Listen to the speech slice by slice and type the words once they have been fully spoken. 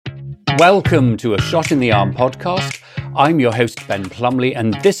Welcome to A Shot in the Arm podcast. I'm your host, Ben Plumley,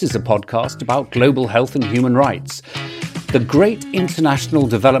 and this is a podcast about global health and human rights. The great international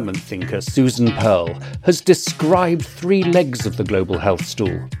development thinker Susan Pearl has described three legs of the global health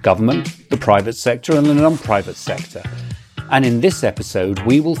stool: government, the private sector, and the non-private sector. And in this episode,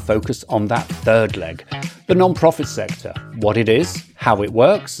 we will focus on that third leg, the non-profit sector, what it is, how it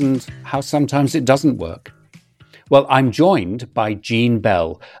works, and how sometimes it doesn't work. Well, I'm joined by Jeanne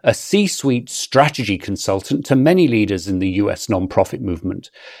Bell, a C-suite strategy consultant to many leaders in the US nonprofit movement.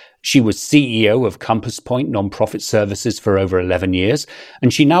 She was CEO of Compass Point Nonprofit Services for over 11 years,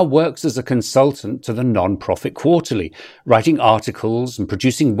 and she now works as a consultant to the Nonprofit Quarterly, writing articles and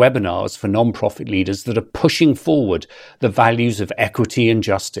producing webinars for nonprofit leaders that are pushing forward the values of equity and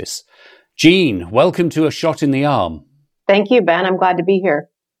justice. Jeanne, welcome to A Shot in the Arm. Thank you, Ben. I'm glad to be here.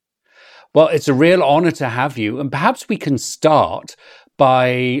 Well, it's a real honor to have you, and perhaps we can start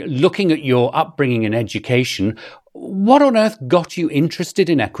by looking at your upbringing and education. What on earth got you interested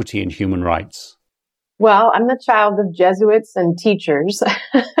in equity and human rights? Well, I'm the child of Jesuits and teachers,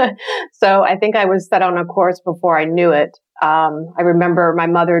 so I think I was set on a course before I knew it. I remember my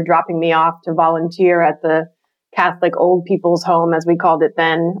mother dropping me off to volunteer at the Catholic old people's home, as we called it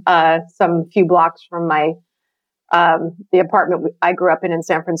then, some few blocks from the apartment I grew up in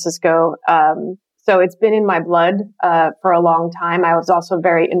San Francisco. So it's been in my blood for a long time. I was also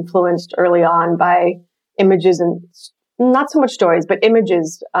very influenced early on by images and not so much stories, but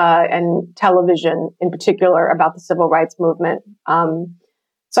images and television in particular about the civil rights movement.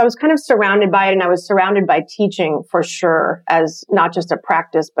 So I was kind of surrounded by it, and I was surrounded by teaching for sure, as not just a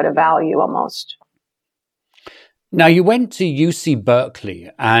practice, but a value almost. Now, you went to UC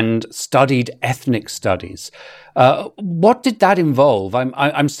Berkeley and studied ethnic studies. What did that involve?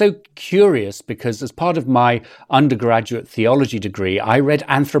 I'm so curious because as part of my undergraduate theology degree, I read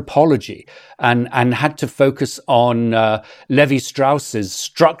anthropology and had to focus on Levi-Strauss's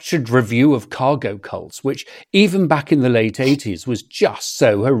Structured Review of Cargo Cults, which even back in the late 80s was just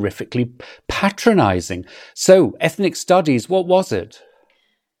so horrifically patronizing. So ethnic studies, what was it?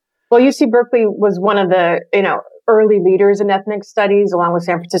 Well, UC Berkeley was one of the, early leaders in ethnic studies, along with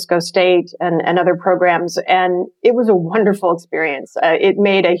San Francisco State and other programs. And it was a wonderful experience. It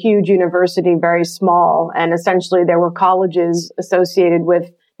made a huge university very small. And essentially there were colleges associated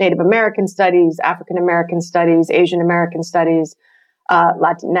with Native American studies, African American studies, Asian American studies,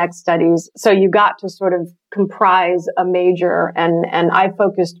 Latinx studies. So you got to sort of comprise a major. And I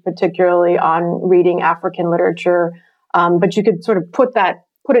focused particularly on reading African literature. But you could sort of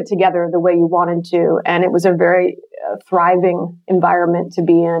put it together the way you wanted to. And it was a very thriving environment to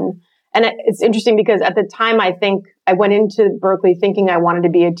be in. And it's interesting because at the time, I think I went into Berkeley thinking I wanted to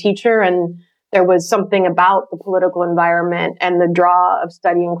be a teacher. And there was something about the political environment and the draw of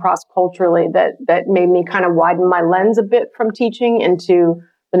studying cross-culturally that made me kind of widen my lens a bit from teaching into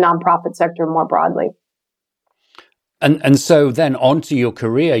the nonprofit sector more broadly. And so then onto your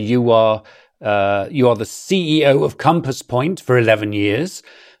career, you are the CEO of Compass Point for 11 years.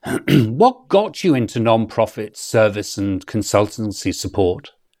 What got you into nonprofit service and consultancy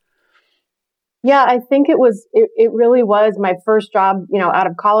support? Yeah, I think it really was my first job, out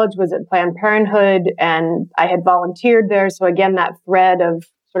of college was at Planned Parenthood, and I had volunteered there. So again, that thread of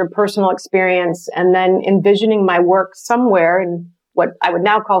sort of personal experience, and then envisioning my work somewhere in what I would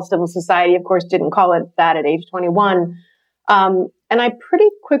now call civil society. Of course, didn't call it that at age 21. And I pretty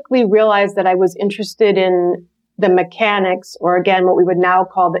quickly realized that I was interested in the mechanics, or again, what we would now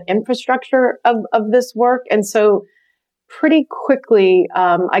call the infrastructure of this work. And so pretty quickly,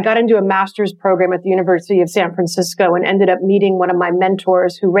 I got into a master's program at the University of San Francisco and ended up meeting one of my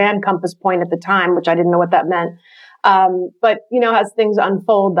mentors who ran Compass Point at the time, which I didn't know what that meant. But, as things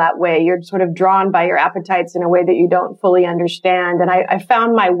unfold that way, you're sort of drawn by your appetites in a way that you don't fully understand. And I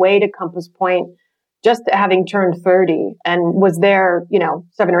found my way to Compass Point just having turned 30 and was there,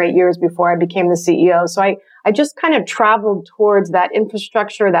 7 or 8 years before I became the CEO. So I just kind of traveled towards that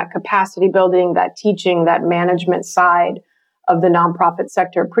infrastructure, that capacity building, that teaching, that management side of the nonprofit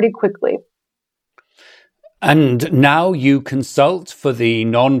sector pretty quickly. And now you consult for the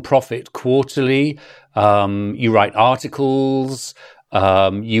Nonprofit Quarterly. You write articles,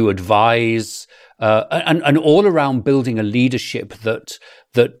 you advise, and all around building a leadership that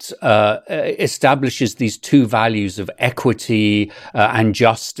establishes these two values of equity and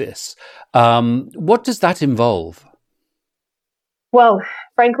justice. What does that involve? Well,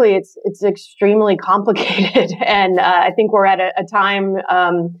 frankly, it's extremely complicated, and I think we're at a time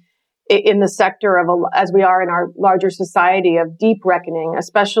in the sector as we are in our larger society, of deep reckoning,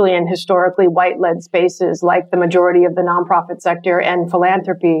 especially in historically white-led spaces like the majority of the nonprofit sector and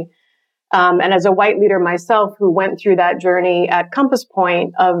philanthropy. And as a white leader myself who went through that journey at Compass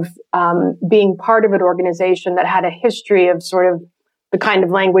Point of being part of an organization that had a history of sort of the kind of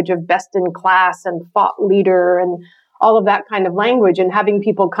language of best in class and thought leader and all of that kind of language, and having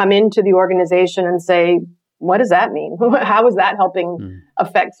people come into the organization and say, what does that mean? How is that helping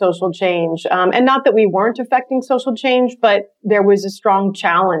affect social change? And not that we weren't affecting social change, but there was a strong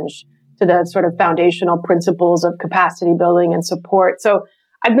challenge to the sort of foundational principles of capacity building and support. So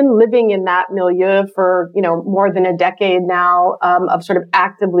I've been living in that milieu for, more than a decade now, of sort of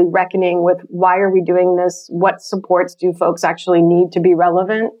actively reckoning with why are we doing this? What supports do folks actually need to be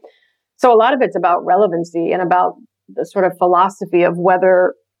relevant? So a lot of it's about relevancy and about the sort of philosophy of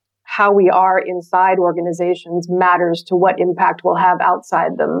whether how we are inside organizations matters to what impact we'll have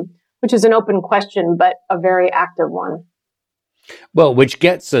outside them, which is an open question, but a very active one. Well, which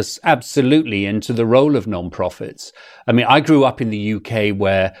gets us absolutely into the role of nonprofits. I mean, I grew up in the UK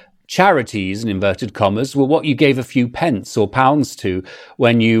where charities, in inverted commas, were what you gave a few pence or pounds to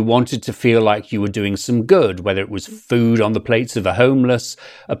when you wanted to feel like you were doing some good, whether it was food on the plates of the homeless,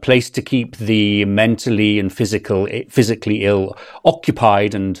 a place to keep the mentally and physically ill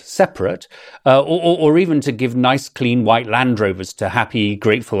occupied and separate, or even to give nice, clean white Land Rovers to happy,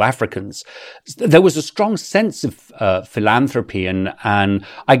 grateful Africans. There was a strong sense of philanthropy, and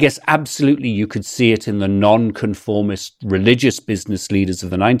I guess absolutely you could see it in the non-conformist religious business leaders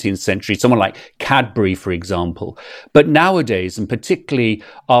of the 19th century, someone like Cadbury, for example. But nowadays, and particularly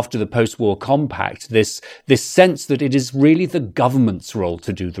after the post-war compact, this sense that it is really the government's role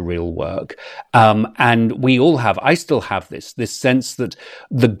to do the real work. And we all have, I still have this sense that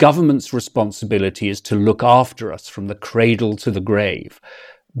the government's responsibility is to look after us from the cradle to the grave.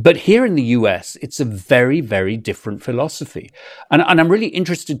 But here in the US, it's a very, very different philosophy. And I'm really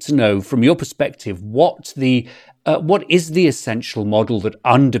interested to know, from your perspective, what is the essential model that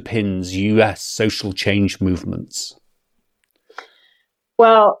underpins US social change movements?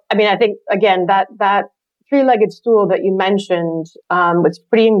 Well, I mean, I think, again, that three-legged stool that you mentioned was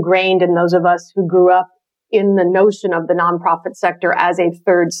pretty ingrained in those of us who grew up in the notion of the nonprofit sector as a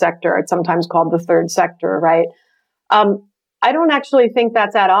third sector. It's sometimes called the third sector, right? I don't actually think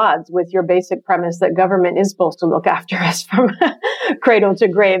that's at odds with your basic premise that government is supposed to look after us from cradle to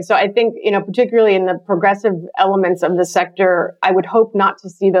grave. So I think, particularly in the progressive elements of the sector, I would hope not to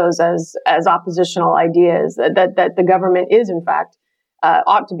see those as oppositional ideas, that the government is, in fact,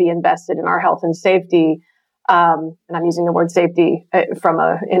 ought to be invested in our health and safety. And I'm using the word safety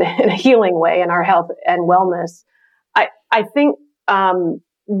in a healing way in our health and wellness. I think,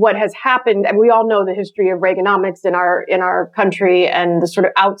 what has happened, and we all know the history of Reaganomics in our country and the sort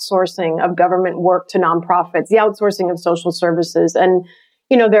of outsourcing of government work to nonprofits, the outsourcing of social services. And,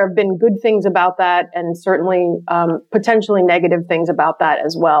 there have been good things about that and certainly potentially negative things about that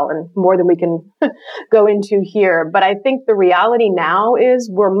as well, and more than we can go into here. But I think the reality now is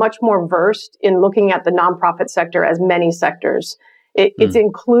we're much more versed in looking at the nonprofit sector as many sectors. It's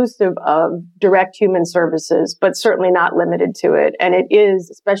inclusive of direct human services, but certainly not limited to it. And it is,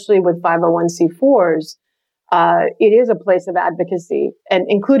 especially with 501c4s, it is a place of advocacy, and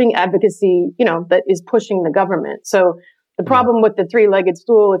including advocacy, that is pushing the government. So the problem with the three-legged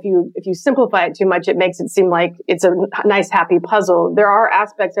stool, if you simplify it too much, it makes it seem like it's a nice, happy puzzle. There are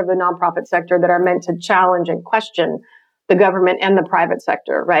aspects of the nonprofit sector that are meant to challenge and question the government and the private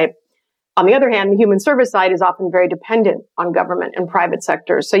sector, right? On the other hand, the human service side is often very dependent on government and private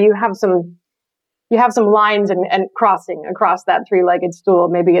sectors. So you have some lines and crossing across that three-legged stool.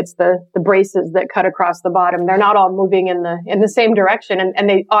 Maybe it's the braces that cut across the bottom. They're not all moving in the same direction, and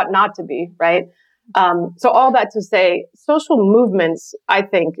they ought not to be, right? So all that to say, social movements, I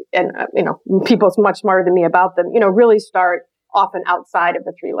think, and people much smarter than me about them, really start often outside of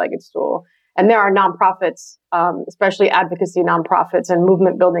the three-legged stool. And there are nonprofits, especially advocacy nonprofits and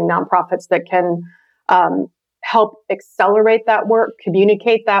movement building nonprofits that can help accelerate that work,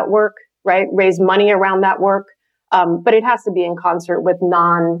 communicate that work, right? Raise money around that work. But it has to be in concert with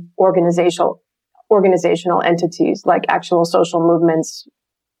organizational entities like actual social movements,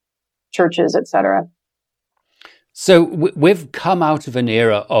 churches, et cetera. So we've come out of an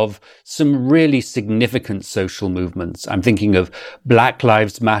era of some really significant social movements. I'm thinking of Black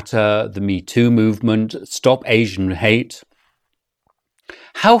Lives Matter, the Me Too movement, Stop Asian Hate.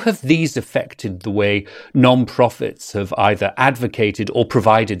 How have these affected the way nonprofits have either advocated or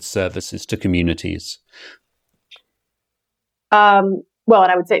provided services to communities? Well,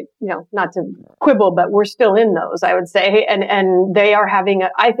 and I would say, not to quibble, but we're still in those, I would say. And they are having,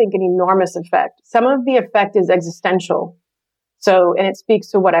 I think, an enormous effect. Some of the effect is existential. So, and it speaks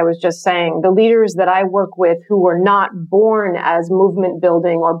to what I was just saying. The leaders that I work with who were not born as movement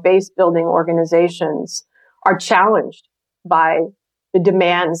building or base building organizations are challenged by the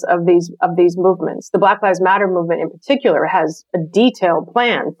demands of these movements. The Black Lives Matter movement in particular has a detailed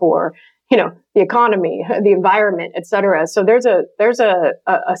plan for, the economy, the environment, et cetera. So there's a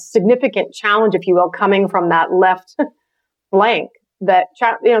significant challenge, if you will, coming from that left flank that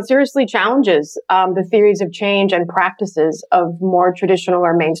seriously challenges the theories of change and practices of more traditional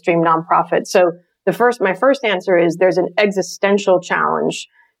or mainstream nonprofits. So my first answer is there's an existential challenge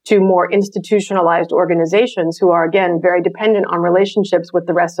to more institutionalized organizations who are, again, very dependent on relationships with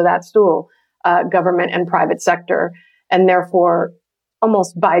the rest of that stool, government and private sector, and therefore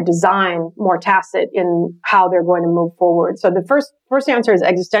almost by design more tacit in how they're going to move forward. So the first answer is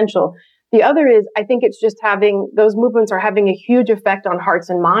existential. The other is, I think it's just those movements are having a huge effect on hearts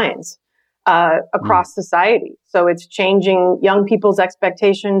and minds across society. So it's changing young people's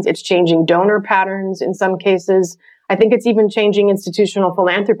expectations. It's changing donor patterns in some cases. I think it's even changing institutional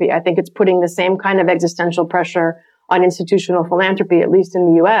philanthropy. I think it's putting the same kind of existential pressure on institutional philanthropy, at least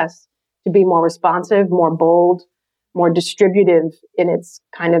in the US, to be more responsive, more bold, more distributive in its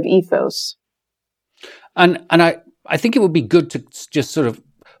kind of ethos. And I think it would be good to just sort of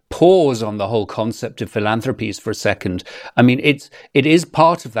pause on the whole concept of philanthropies for a second. I mean, it is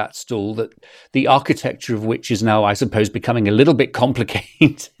part of that stool, that the architecture of which is now, I suppose, becoming a little bit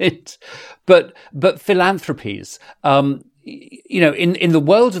complicated. But philanthropies, in the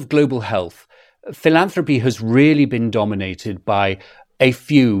world of global health, philanthropy has really been dominated by a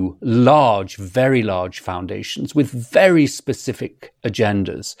few large, very large foundations with very specific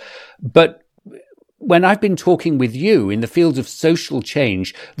agendas. But when I've been talking with you in the field of social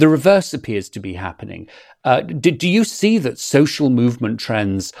change, the reverse appears to be happening. Do you see that social movement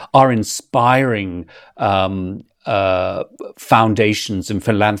trends are inspiring foundations and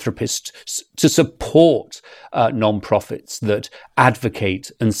philanthropists to support nonprofits that advocate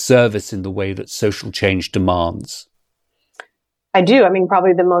and service in the way that social change demands? I do. I mean,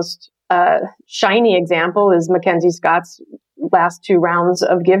 probably the most shiny example is Mackenzie Scott's last two rounds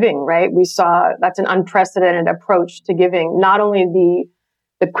of giving, right? We saw that's an unprecedented approach to giving, not only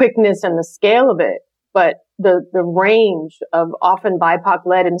the quickness and the scale of it, but the range of often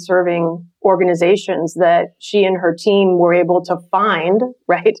BIPOC-led and serving organizations that she and her team were able to find,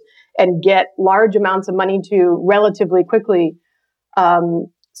 right? And get large amounts of money to relatively quickly,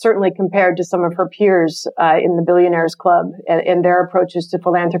 certainly compared to some of her peers in the Billionaires Club and their approaches to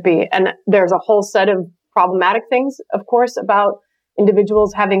philanthropy. And there's a whole set of problematic things, of course, about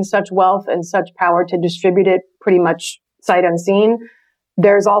individuals having such wealth and such power to distribute it pretty much sight unseen.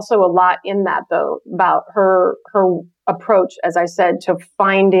 There's also a lot in that, though, about her approach, as I said, to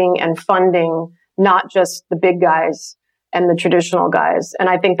finding and funding not just the big guys and the traditional guys. And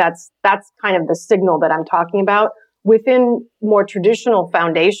I think that's kind of the signal that I'm talking about. Within more traditional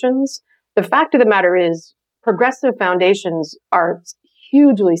foundations, the fact of the matter is progressive foundations are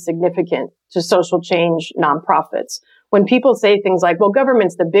hugely significant to social change nonprofits. When people say things like, well,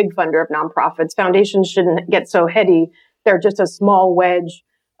 government's the big funder of nonprofits, foundations shouldn't get so heady, they're just a small wedge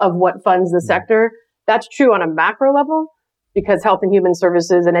of what funds the sector. That's true on a macro level because health and human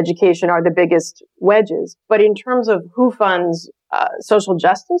services and education are the biggest wedges. But in terms of who funds social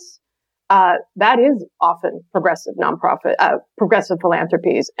justice, that is often progressive nonprofit, progressive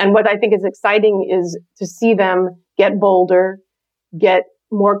philanthropies. And what I think is exciting is to see them get bolder, get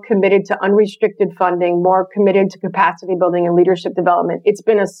more committed to unrestricted funding, more committed to capacity building and leadership development. It's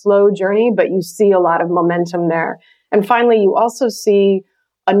been a slow journey, but you see a lot of momentum there. And finally, you also see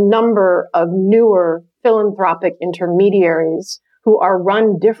a number of newer philanthropic intermediaries who are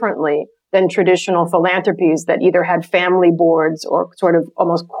run differently than traditional philanthropies that either had family boards or sort of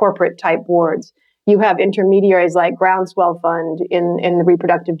almost corporate type boards. You have intermediaries like Groundswell Fund in the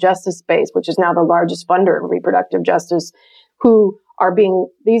reproductive justice space, which is now the largest funder in reproductive justice, who are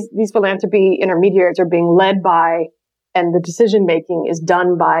these philanthropy intermediaries are being led by, and the decision making is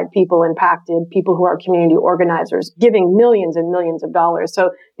done by people impacted, people who are community organizers, giving millions and millions of dollars.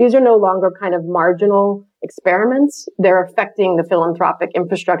 So these are no longer kind of marginal experiments. They're affecting the philanthropic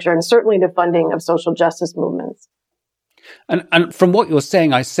infrastructure and certainly the funding of social justice movements. And from what you're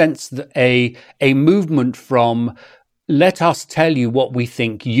saying, I sense that a movement from let us tell you what we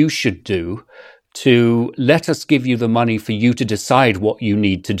think you should do to let us give you the money for you to decide what you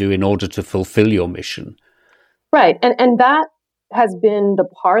need to do in order to fulfill your mission. Right. And that has been the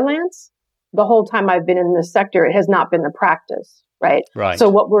parlance the whole time I've been in this sector. It has not been the practice. Right. Right. So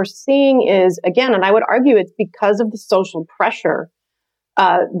what we're seeing is, again, and I would argue it's because of the social pressure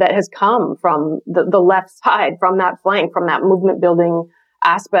that has come from the left side, from that flank, from that movement building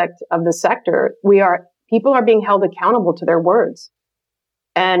aspect of the sector. People are being held accountable to their words.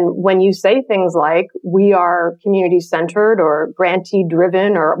 And when you say things like, we are community centered or grantee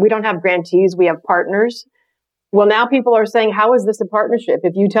driven, or we don't have grantees, we have partners. Well, now people are saying, how is this a partnership?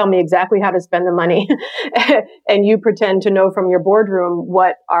 If you tell me exactly how to spend the money and you pretend to know from your boardroom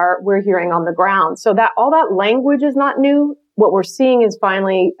what we're hearing on the ground. So that all that language is not new. What we're seeing is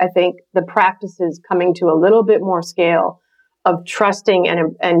finally, I think, the practices coming to a little bit more scale of trusting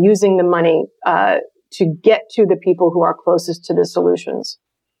and using the money to get to the people who are closest to the solutions.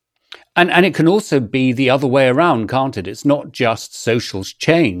 And it can also be the other way around, can't it? It's not just social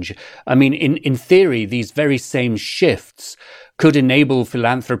change. I mean, in theory, these very same shifts could enable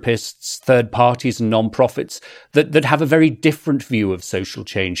philanthropists, third parties and non-profits that have a very different view of social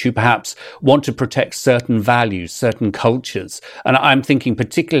change, who perhaps want to protect certain values, certain cultures. And I'm thinking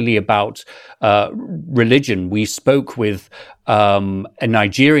particularly about religion. We spoke with a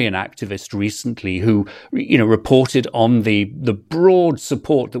Nigerian activist recently who, reported on the broad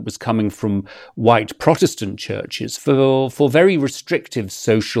support that was coming from white Protestant churches for very restrictive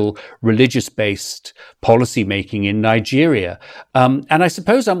social, religious-based policy making in Nigeria. And I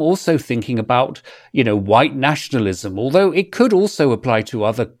suppose I'm also thinking about, white nationalism, although it could also apply to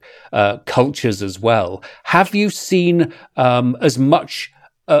other cultures as well. Have you seen as much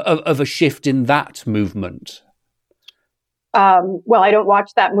of a shift in that movement? Well, I don't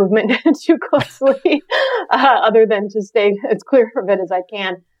watch that movement too closely, other than to stay as clear of it as I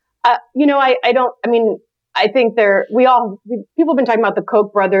can. I think people have been talking about the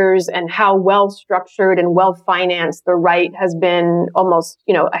Koch brothers and how well structured and well financed the right has been, almost,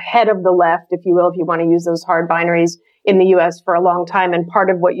 ahead of the left, if you will, if you want to use those hard binaries in the US for a long time. And part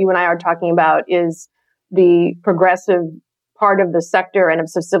of what you and I are talking about is the progressive part of the sector and of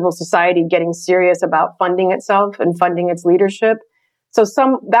civil society getting serious about funding itself and funding its leadership. So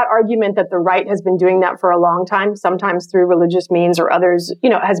that argument that the right has been doing that for a long time, sometimes through religious means or others,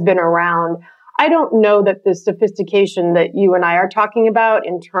 has been around. I don't know that the sophistication that you and I are talking about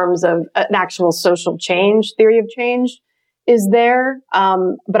in terms of an actual social change, theory of change, is there.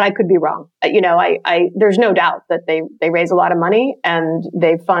 But I could be wrong. There's no doubt that they raise a lot of money and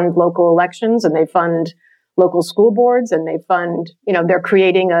they fund local elections and they fund local school boards and they fund, they're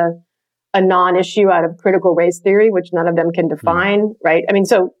creating a non-issue out of critical race theory, which none of them can define, right? I mean,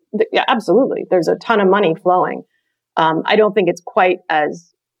 yeah, absolutely. There's a ton of money flowing. I don't think it's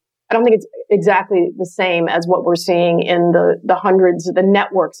exactly the same as what we're seeing in the hundreds, the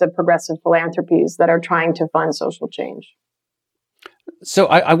networks of progressive philanthropies that are trying to fund social change. So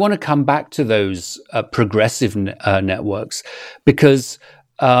I want to come back to those progressive networks because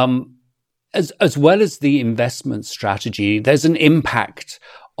as well as the investment strategy, there's an impact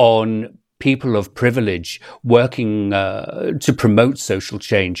on people of privilege working to promote social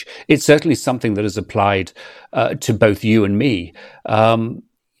change. It's certainly something that is applied to both you and me.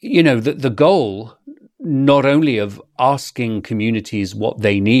 The goal not only of asking communities what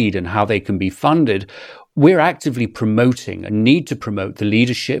they need and how they can be funded, we're actively promoting and need to promote the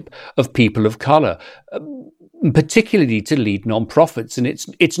leadership of people of color, particularly to lead nonprofits. And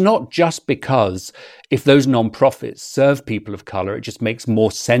it's not just because if those nonprofits serve people of color, it just makes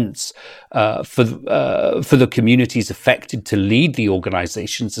more sense for the communities affected to lead the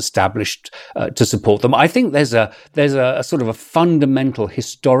organizations established to support them. I think there's a sort of a fundamental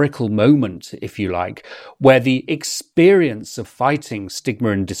historical moment, if you like, where the experience of fighting stigma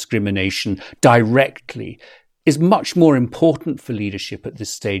and discrimination directly is much more important for leadership at this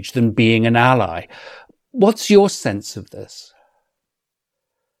stage than being an ally. What's your sense of this?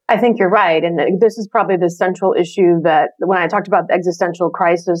 I think you're right. And this is probably the central issue that when I talked about the existential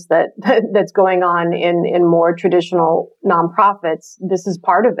crisis that's going on in more traditional nonprofits, this is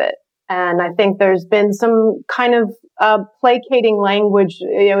part of it. And I think there's been some kind of placating language,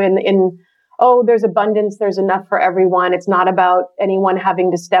 there's abundance, there's enough for everyone. It's not about anyone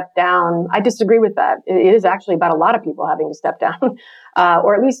having to step down. I disagree with that. It is actually about a lot of people having to step down,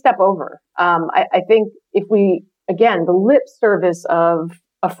 or at least step over. I think if the lip service of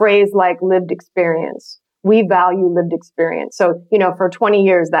a phrase like lived experience, we value lived experience. So, for 20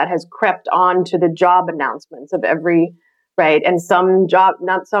 years, that has crept on to the job announcements of every, right? And some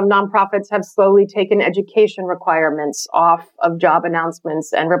nonprofits have slowly taken education requirements off of job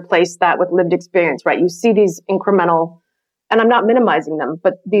announcements and replaced that with lived experience, right? You see these incremental, and I'm not minimizing them,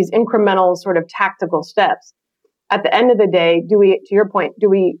 but these incremental sort of tactical steps. At the end of the day, to your point, do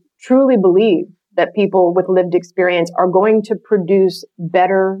we truly believe that people with lived experience are going to produce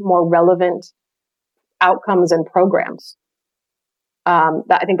better, more relevant outcomes and programs?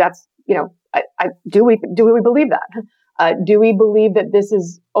 I think that's, do we believe that? Do we believe that this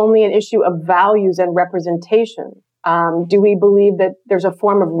is only an issue of values and representation? Do we believe that there's a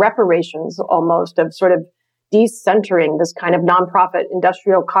form of reparations almost of sort of decentering this kind of nonprofit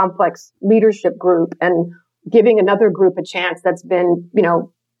industrial complex leadership group and giving another group a chance that's been,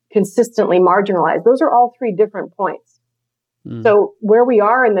 consistently marginalized? Those are all three different points. So where we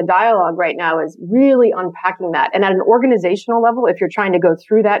are in the dialogue right now is really unpacking that. And at an organizational level, if you're trying to go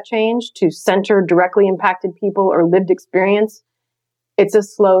through that change to center directly impacted people or lived experience, it's a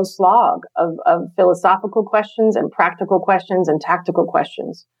slow slog of philosophical questions and practical questions and tactical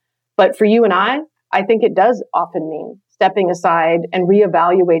questions. But for you and I think it does often mean stepping aside and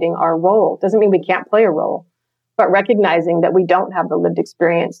reevaluating our role. Doesn't mean we can't play a role, but recognizing that we don't have the lived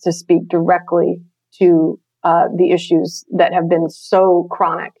experience to speak directly to the issues that have been so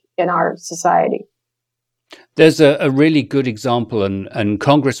chronic in our society. There's a really good example, and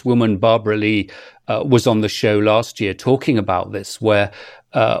Congresswoman Barbara Lee was on the show last year talking about this, where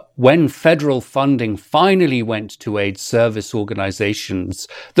when federal funding finally went to aid service organizations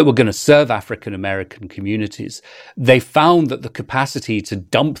that were going to serve African American communities, they found that the capacity to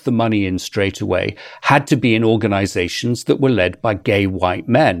dump the money in straight away had to be in organizations that were led by gay white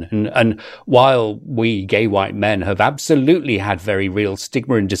men. And while we gay white men have absolutely had very real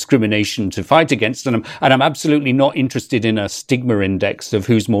stigma and discrimination to fight against, and I'm absolutely not interested in a stigma index of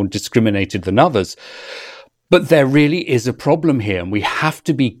who's more discriminated than others, but there really is a problem here, and we have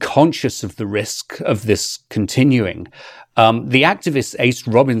to be conscious of the risk of this continuing. The activist Ace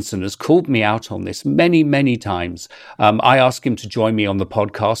Robinson has called me out on this many, many times. I asked him to join me on the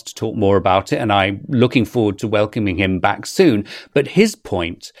podcast to talk more about it, and I'm looking forward to welcoming him back soon. But his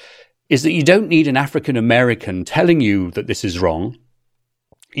point is that you don't need an African American telling you that this is wrong.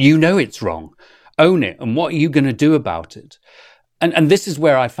 You know it's wrong. Own it. And what are you going to do about it? And this is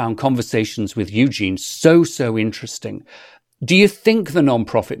where I found conversations with Jeanne so interesting. Do you think the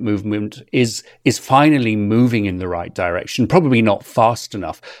nonprofit movement is finally moving in the right direction? Probably not fast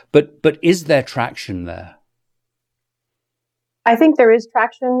enough, but is there traction there? I think there is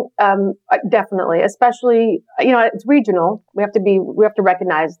traction, definitely, especially, it's regional. We have to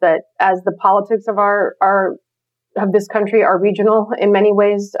recognize that as the politics of this country are regional in many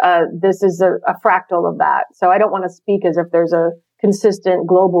ways, this is a fractal of that. So I don't want to speak as if there's a consistent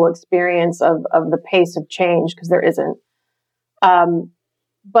global experience of the pace of change, because there isn't.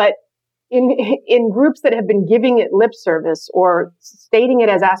 But in groups that have been giving it lip service or stating it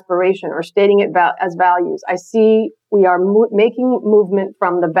as aspiration or stating it as values, I see we are making movement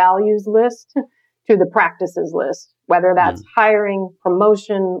from the values list to the practices list, whether that's hiring,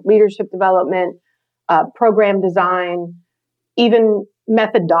 promotion, leadership development, program design, even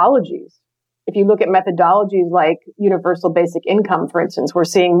methodologies. If you look at methodologies like universal basic income, for instance, we're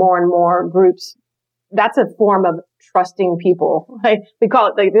seeing more and more groups. That's a form of trusting people. Right? We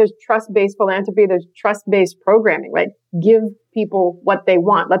call it there's trust-based philanthropy, there's trust-based programming, right? Give people what they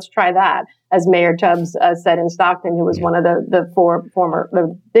want. Let's try that, as Mayor Tubbs said in Stockton, who was one of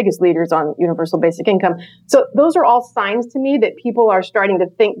the biggest leaders on universal basic income. So those are all signs to me that people are starting to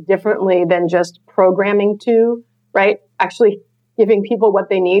think differently than just programming to, right? Actually giving people what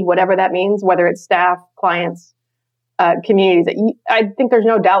they need, whatever that means, whether it's staff, clients, communities. I think there's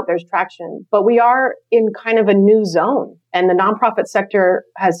no doubt there's traction, but we are in kind of a new zone. And the nonprofit sector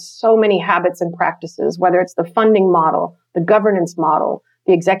has so many habits and practices, whether it's the funding model, the governance model,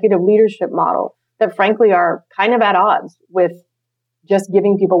 the executive leadership model, that frankly are kind of at odds with just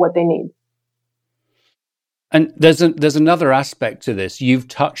giving people what they need. And there's another aspect to this. You've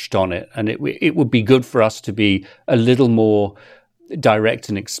touched on it, and it would be good for us to be a little more direct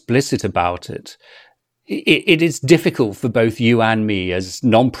and explicit about it. It is difficult for both you and me as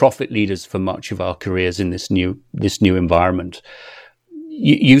non-profit leaders for much of our careers in this new environment.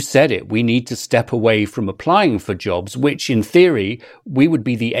 You said it. We need to step away from applying for jobs, which in theory, we would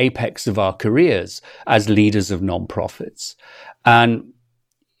be the apex of our careers as leaders of non-profits. And,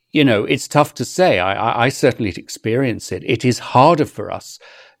 it's tough to say. I certainly experience it. It is harder for us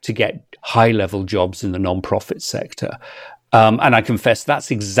to get high-level jobs in the non-profit sector. And I confess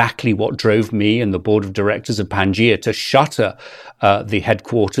that's exactly what drove me and the board of directors of Pangea to shutter the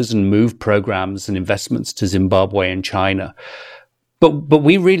headquarters and move programs and investments to Zimbabwe and China. But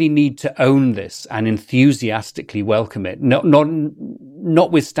we really need to own this and enthusiastically welcome it,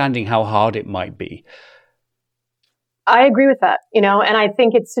 notwithstanding how hard it might be. I agree with that, and I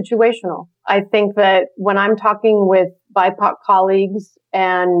think it's situational. I think that when I'm talking with BIPOC colleagues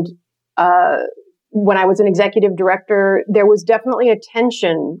and when I was an executive director, there was definitely a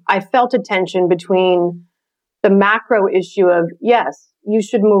tension. I felt a tension between the macro issue of, yes, you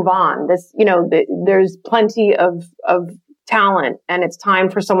should move on. This, there's plenty of talent and it's time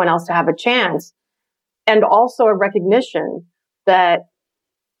for someone else to have a chance. And also a recognition that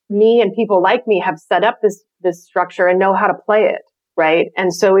me and people like me have set up this structure and know how to play it, right?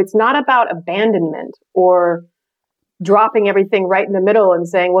 And so it's not about abandonment or dropping everything right in the middle and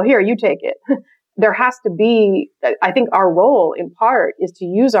saying, well, here, you take it. There has to be, I think our role in part is to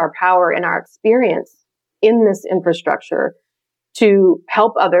use our power and our experience in this infrastructure to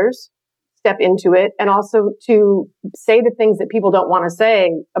help others step into it and also to say the things that people don't want to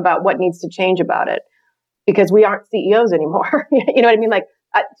say about what needs to change about it, because we aren't CEOs anymore. You know what I mean? Like,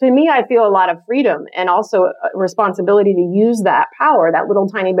 to me, I feel a lot of freedom and also a responsibility to use that power, that little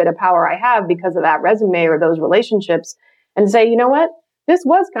tiny bit of power I have because of that resume or those relationships, and say, you know what? This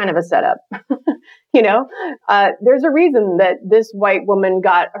was kind of a setup. There's a reason that this white woman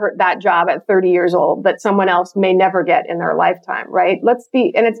got that job at 30 years old that someone else may never get in their lifetime, right?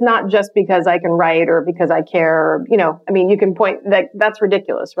 And it's not just because I can write or because I care, or, you can point that's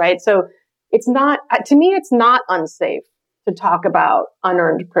ridiculous, right? So it's not, to me, it's not unsafe to talk about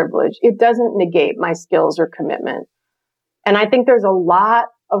unearned privilege. It doesn't negate my skills or commitment. And I think there's a lot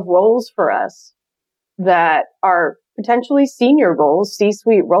of roles for us that are potentially senior roles,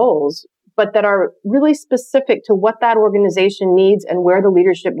 C-suite roles, but that are really specific to what that organization needs and where the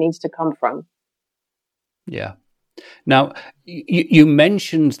leadership needs to come from. Yeah. Now, you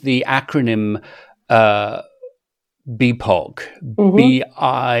mentioned the acronym BIPOC, Mm-hmm.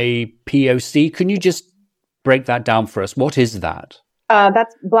 BIPOC. Can you just break that down for us? What is that?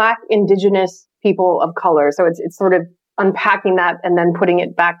 That's Black, Indigenous, People of Color. So it's sort of unpacking that and then putting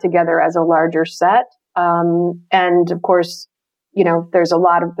it back together as a larger set. And of course, there's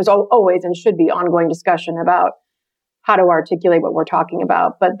always and should be ongoing discussion about how to articulate what we're talking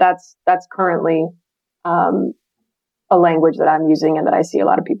about. But that's currently a language that I'm using and that I see a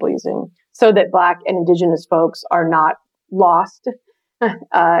lot of people using, so that Black and Indigenous folks are not lost,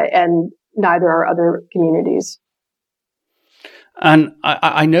 and neither are other communities. And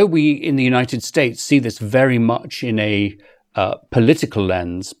I know we in the United States see this very much in a political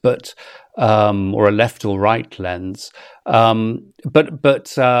lens, but or a left or right lens.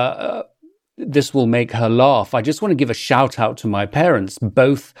 But this will make her laugh. I just want to give a shout out to my parents,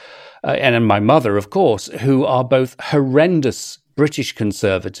 both, and my mother, of course, who are both horrendous British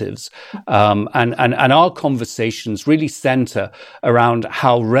conservatives, and our conversations really centre around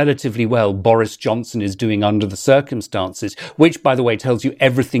how relatively well Boris Johnson is doing under the circumstances, which, by the way, tells you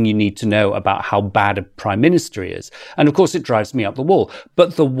everything you need to know about how bad a prime minister he is. And of course, it drives me up the wall.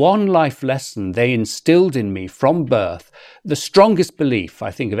 But the one life lesson they instilled in me from birth, the strongest belief,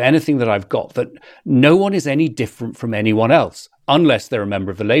 I think, of anything that I've got, that no one is any different from anyone else, unless they're a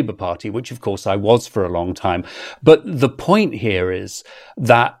member of the Labour Party, which of course I was for a long time. But the point here is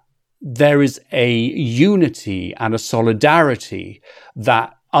that there is a unity and a solidarity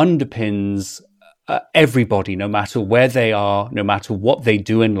that underpins everybody, no matter where they are, no matter what they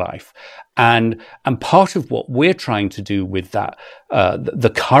do in life. And part of what we're trying to do with that,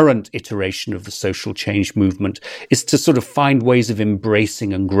 the current iteration of the social change movement, is to sort of find ways of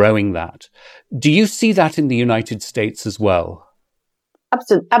embracing and growing that. Do you see that in the United States as well?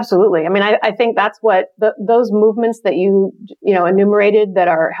 Absolutely. I mean, I think that's what those movements that you enumerated that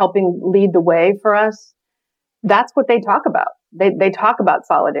are helping lead the way for us, that's what they talk about. They talk about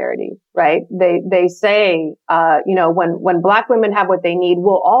solidarity, right? They say, when Black women have what they need,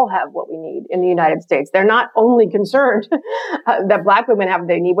 we'll all have what we need in the United States. They're not only concerned that Black women have what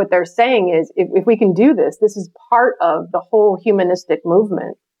they need. What they're saying is, if we can do this, this is part of the whole humanistic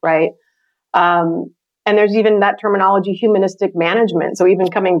movement, right? And there's even that terminology, humanistic management. So even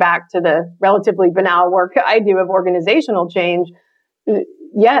coming back to the relatively banal work I do of organizational change,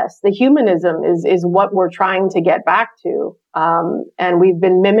 yes, the humanism is what we're trying to get back to. And we've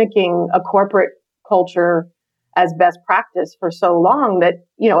been mimicking a corporate culture as best practice for so long that,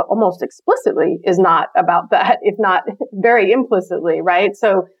 almost explicitly is not about that, if not very implicitly, right?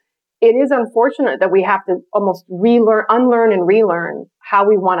 So it is unfortunate that we have to almost unlearn and relearn how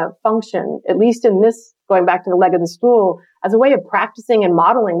we want to function, at least in this, going back to the leg of the stool, as a way of practicing and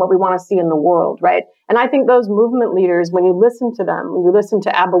modeling what we want to see in the world, right? And I think those movement leaders, when you listen to them, when you listen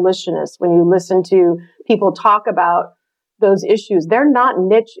to abolitionists, when you listen to people talk about those issues, they're not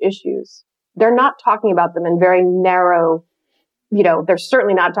niche issues. They're not talking about them in very narrow, they're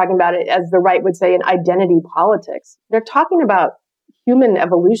certainly not talking about it, as the right would say, in identity politics. They're talking about human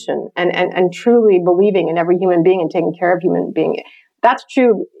evolution and truly believing in every human being and taking care of human being. That's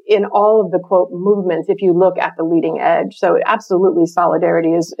true in all of the quote movements if you look at the leading edge. So absolutely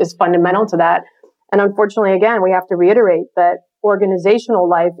solidarity is fundamental to that. And unfortunately, again, we have to reiterate that organizational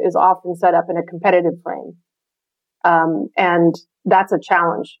life is often set up in a competitive frame. And that's a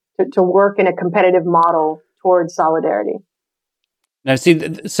challenge to work in a competitive model towards solidarity. Now,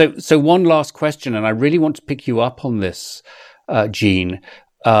 see, so one last question, and I really want to pick you up on this, Jeanne.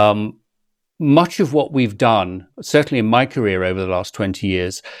 Much of what we've done, certainly in my career over the last 20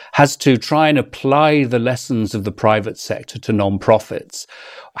 years, has to try and apply the lessons of the private sector to nonprofits.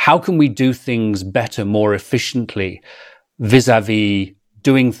 How can we do things better, more efficiently, vis-a-vis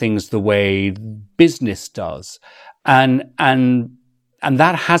doing things the way business does? And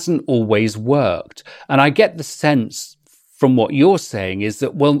that hasn't always worked. And I get the sense from what you're saying is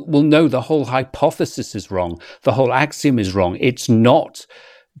that, well, no, the whole hypothesis is wrong. The whole axiom is wrong. It's not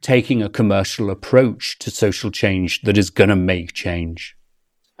taking a commercial approach to social change that is going to make change.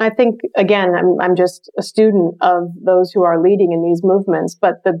 I think, again, I'm just a student of those who are leading in these movements,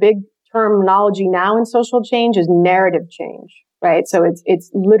 but the big terminology now in social change is narrative change, right? So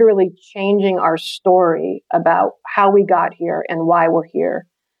it's literally changing our story about how we got here and why we're here.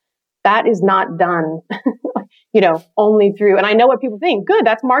 That is not done, only through, and I know what people think, good,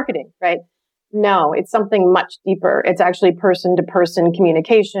 that's marketing, right? No, it's something much deeper. It's actually person-to-person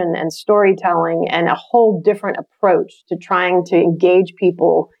communication and storytelling and a whole different approach to trying to engage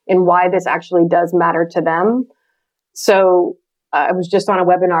people in why this actually does matter to them. So I was just on a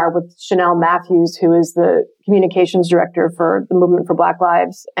webinar with Chanel Matthews, who is the communications director for the Movement for Black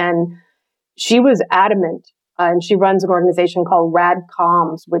Lives. And she was adamant, and she runs an organization called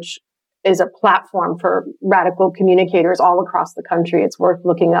RadComms, which is a platform for radical communicators all across the country. It's worth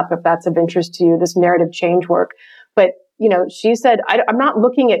looking up if that's of interest to you, this narrative change work. But, she said, I'm not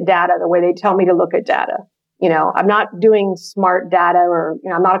looking at data the way they tell me to look at data. I'm not doing smart data or,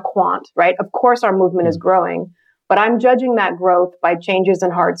 I'm not a quant, right? Of course, our movement is growing, but I'm judging that growth by changes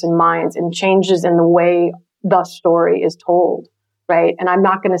in hearts and minds and changes in the way the story is told, right? And I'm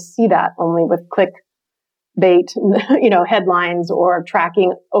not going to see that only with clickbait, headlines or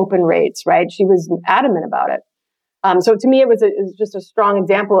tracking open rates, right? She was adamant about it. So to me, it was just a strong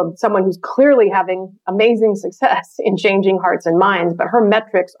example of someone who's clearly having amazing success in changing hearts and minds, but her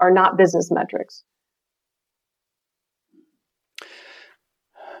metrics are not business metrics.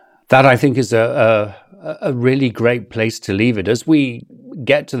 That, I think, is a really great place to leave it. As we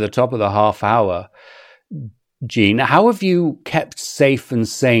get to the top of the half hour, Jeanne, how have you kept safe and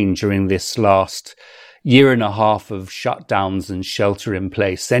sane during this last year and a half of shutdowns and shelter in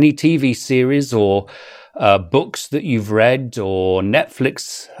place? Any TV series or books that you've read or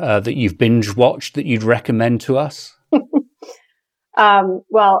Netflix that you've binge watched that you'd recommend to us?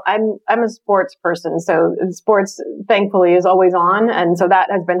 Well, I'm a sports person, so sports thankfully is always on, and so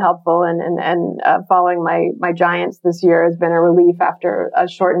that has been helpful. And following my Giants this year has been a relief after a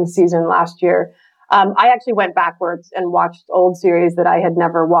shortened season last year. I actually went backwards and watched old series that I had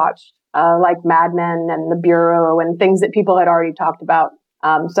never watched, like Mad Men and The Bureau and things that people had already talked about.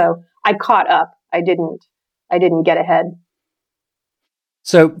 So I caught up. I didn't get ahead.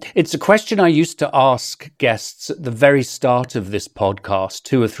 So it's a question I used to ask guests at the very start of this podcast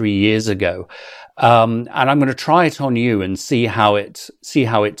 2 or 3 years ago. And I'm going to try it on you and see how it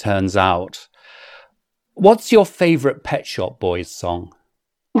turns out. What's your favorite Pet Shop Boys song?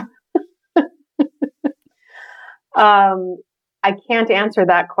 I can't answer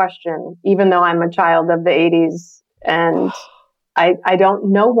that question, even though I'm a child of the 80s and I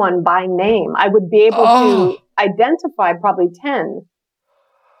don't know one by name. I would be able to identify probably 10,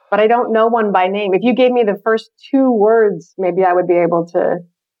 but I don't know one by name. If you gave me the first 2 words, maybe I would be able to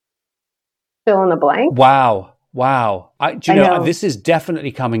fill in the blank. Wow. Do you know, this is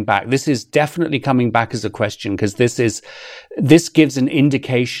definitely coming back. This is definitely coming back as a question because this gives an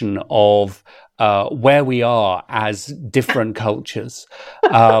indication of where we are as different cultures.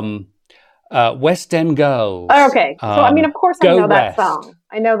 West End Girls. Okay. So, of course I know that song.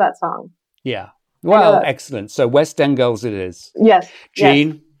 I know that song. Yeah. Well, excellent. So West End Girls it is. Yes.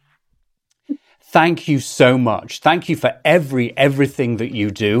 Jeanne, thank you so much. Thank you for everything that you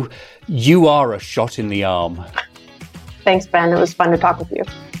do. You are a shot in the arm. Thanks, Ben. It was fun to talk with you.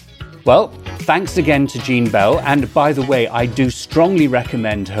 Well, thanks again to Jeanne Bell. And by the way, I do strongly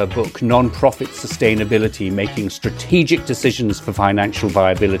recommend her book, Nonprofit Sustainability, Making Strategic Decisions for Financial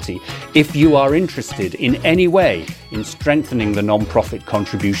Viability, if you are interested in any way in strengthening the nonprofit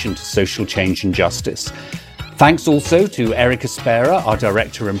contribution to social change and justice. Thanks also to Erica Spera, our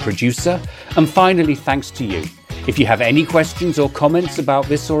director and producer. And finally, thanks to you. If you have any questions or comments about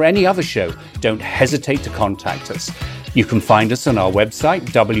this or any other show, don't hesitate to contact us. You can find us on our website,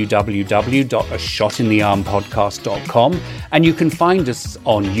 www.ashotinthearmpodcast.com, and you can find us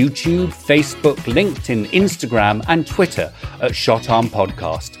on YouTube, Facebook, LinkedIn, Instagram, and Twitter at Shot Arm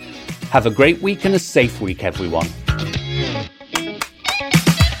Podcast. Have a great week and a safe week, everyone.